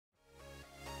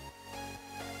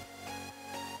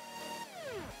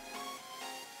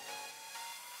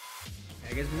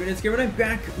I guess we're gonna get right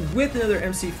back with another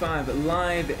MC5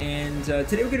 live, and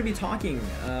today we're gonna be talking.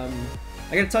 I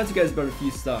gotta talk to you guys about a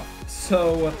few stuff.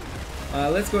 So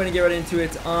let's go ahead and get right into it.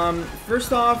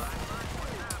 First off,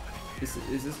 is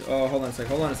this? Oh, hold on a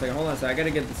second. I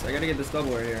gotta get this. I gotta get this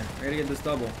double right here. I gotta get this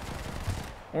double,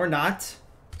 or not.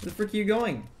 Where the frick are you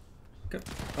going?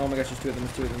 Oh my gosh, there's two of them.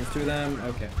 There's two of them.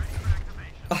 Okay,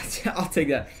 I'll take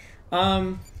that.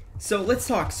 So let's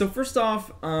talk. So first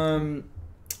off,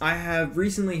 I have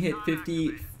recently hit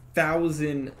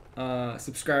 50,000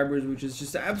 subscribers, which is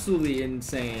just absolutely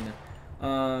insane.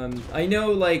 I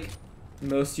know, like,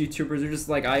 most YouTubers are just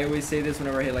like, I always say this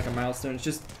whenever I hit like a milestone.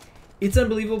 It's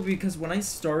unbelievable because when I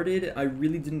started, I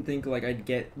really didn't think like I'd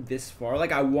get this far.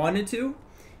 Like, I wanted to,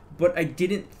 but I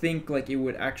didn't think like it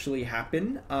would actually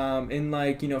happen. And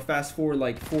like, you know, fast forward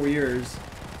like 4 years,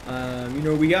 you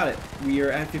know, we got it. We are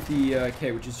at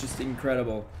 50K, which is just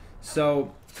incredible.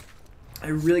 So I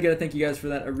really gotta thank you guys for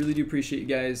that. I really do appreciate you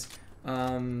guys.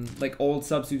 Like old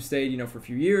subs who've stayed, you know, for a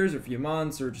few years or a few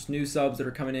months, or just new subs that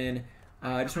are coming in.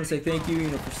 I just want to say thank you,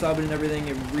 you know, for subbing and everything.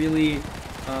 It really,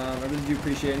 I really do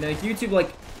appreciate it. And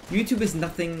like YouTube is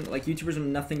nothing. Like, YouTubers are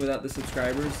nothing without the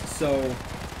subscribers. So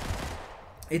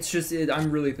it's just,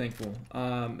 I'm really thankful.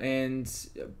 And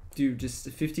dude, just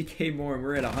 50K more, and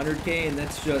we're at 100K, and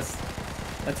that's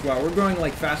wow. We're growing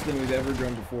like faster than we've ever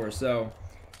grown before. So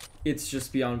it's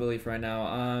just beyond belief right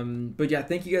now. But yeah,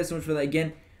 thank you guys so much for that.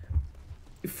 Again,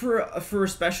 for a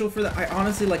special for that, I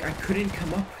honestly, like, I couldn't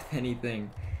come up with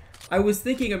anything. I was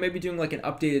thinking of maybe doing like an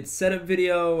updated setup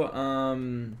video,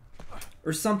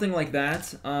 or something like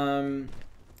that. An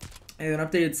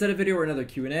updated setup video, or another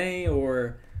Q&A,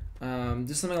 or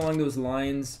just something along those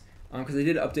lines. Because I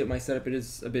did update my setup. It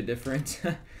is a bit different.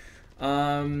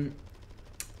 And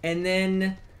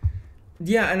then,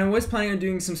 yeah, and I was planning on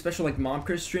doing some special like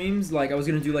Mobcrush streams. Like, I was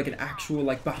gonna do like an actual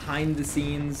like behind the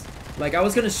scenes. Like, I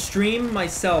was gonna stream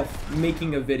myself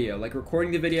making a video, like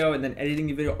recording the video and then editing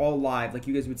the video all live. Like,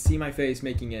 you guys would see my face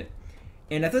making it.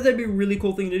 And I thought that'd be a really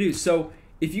cool thing to do. So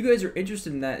if you guys are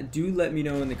interested in that, do let me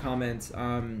know in the comments.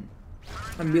 I'm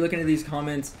gonna be looking at these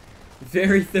comments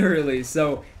very thoroughly.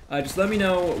 So just let me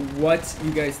know what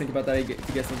you guys think about that. If you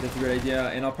guys think that's a great idea,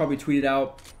 and I'll probably tweet it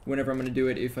out whenever I'm gonna do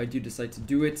it, if I do decide to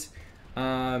do it.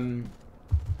 And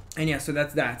yeah, so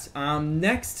that's that.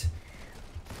 Next,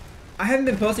 I haven't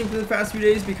been posting for the past few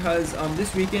days because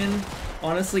this weekend,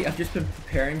 honestly, I've just been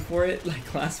preparing for it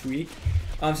like last week.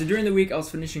 So during the week, I was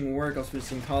finishing work, I was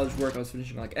finishing college work, I was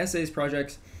finishing like essays,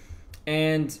 projects,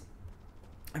 and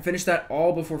I finished that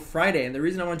all before Friday. And the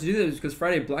reason I wanted to do this is because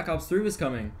Friday Black Ops 3 was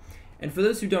coming. And for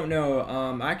those who don't know,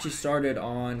 I actually started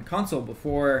on console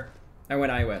before I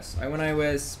went iOS. I went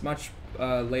iOS much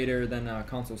later than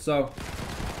console. So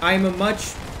I am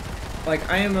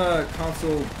a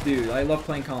console dude. I love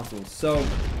playing consoles. So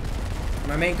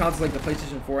my main console is like the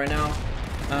PlayStation 4 right now.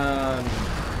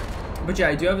 But yeah,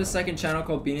 I do have a second channel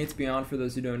called Beanates Beyond, for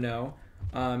those who don't know.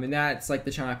 And that's like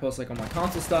the channel I post like on my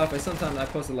console stuff. I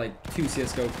posted like 2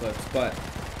 CS:GO clips, but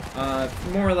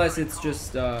more or less it's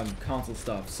just console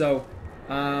stuff. So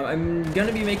I'm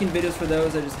gonna be making videos for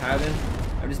those. I just haven't.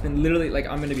 I've just been literally, like,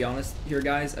 I'm gonna be honest here,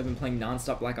 guys. I've been playing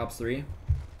non-stop Black Ops 3.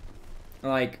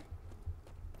 Like,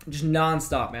 just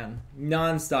non-stop, man.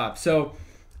 Non-stop. So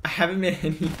I haven't made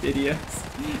any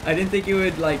videos. I didn't think it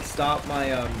would like stop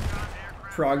my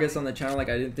progress on the channel. Like,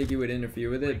 I didn't think it would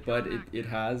interfere with it, but it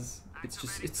has.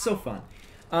 It's so fun.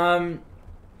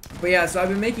 But yeah, so I've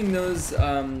been making those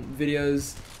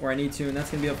videos where I need to, and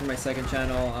that's gonna be up for my second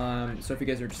channel. So if you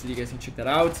guys are interested, you guys can check that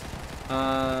out.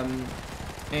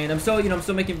 And I'm still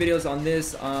making videos on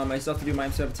this. I still have to do my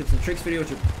MC5 tips and tricks video,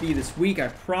 which will be this week, I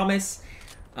promise.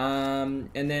 And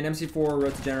then MC4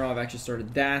 Road to General, I've actually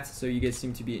started that, so you guys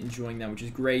seem to be enjoying that, which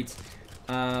is great.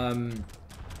 And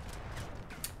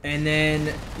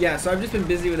then, yeah, so I've just been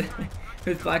busy with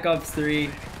with Black Ops 3,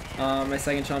 my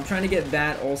second channel. I'm trying to get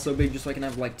that also big, just so I can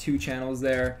have like 2 channels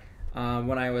there,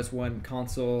 one iOS, one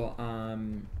console.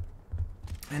 And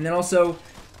then also,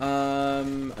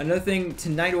 another thing,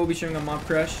 tonight we'll be showing on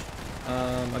Mobcrush.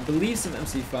 I believe some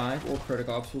MC5 or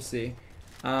Protocol Ops, we'll see.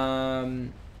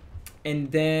 And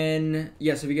then,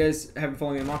 yeah, so if you guys haven't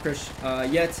followed me on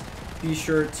Mobcrush yet, be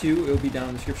sure to. It'll be down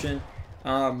in the description.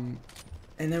 And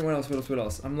then what else?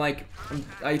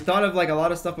 I thought of like a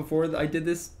lot of stuff before I did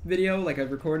this video, like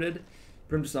I've recorded,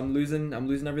 but I'm losing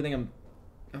everything.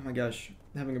 Oh my gosh,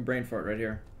 I'm having a brain fart right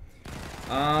here.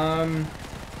 And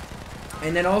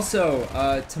then also,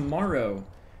 tomorrow,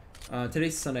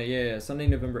 today's Sunday, yeah, Sunday,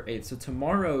 November 8th. So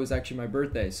tomorrow is actually my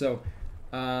birthday. So,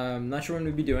 not sure when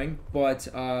we'll be doing, but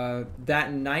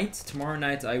that night, tomorrow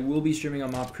night, I will be streaming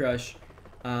on Mobcrush.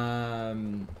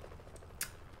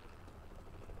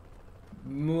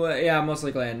 Yeah, most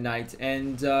likely at night,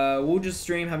 and we'll just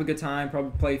stream, have a good time,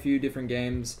 probably play a few different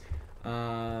games,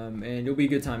 and it'll be a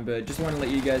good time. But just want to let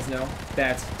you guys know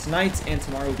that tonight and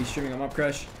tomorrow we'll be streaming on Mob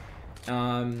Crush,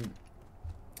 and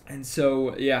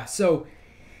so yeah, so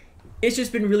it's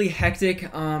just been really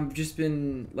hectic. Just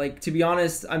been like, to be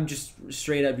honest, I'm just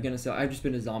straight up gonna say I've just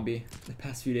been a zombie the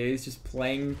past few days, just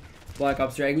playing Black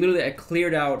Ops 3. I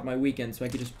cleared out my weekend so I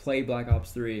could just play Black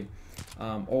Ops 3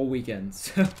 all weekend.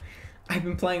 So I've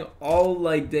been playing all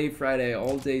like day Friday,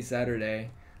 all day Saturday,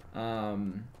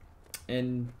 and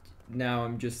now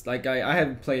I'm just like, I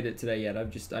haven't played it today yet.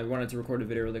 I wanted to record a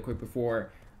video really quick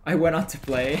before I went on to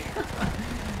play.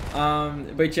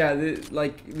 But yeah,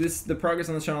 the progress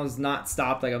on this channel has not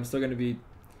stopped. Like, I'm still gonna be,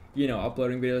 you know,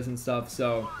 uploading videos and stuff.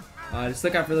 So just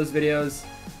look out for those videos.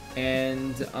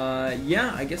 And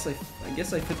yeah, I guess I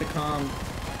fit the calm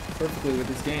perfectly with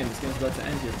this game. This game's about to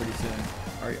end here pretty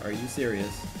soon. Are you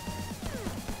serious?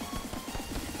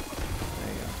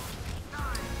 There you go.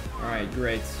 All right,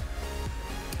 great.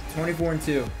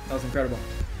 24-2. That was incredible.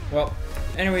 Well,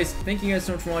 anyways, thank you guys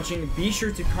so much for watching. Be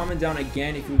sure to comment down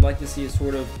again if you would like to see a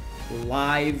sort of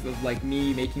live of like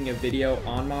me making a video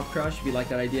on Mob Crush, if you like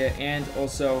that idea. And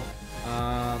also,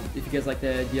 if you guys like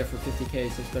the idea for 50K,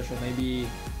 so special, maybe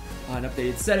an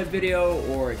updated setup video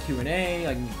or a Q&A,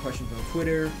 like questions on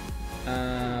Twitter,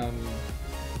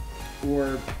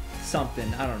 or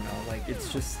something. I don't know. Like,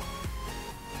 it's just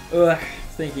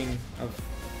thinking of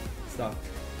stuff.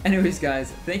 Anyways,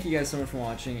 guys, thank you guys so much for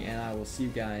watching, and I will see you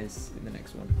guys in the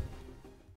next one.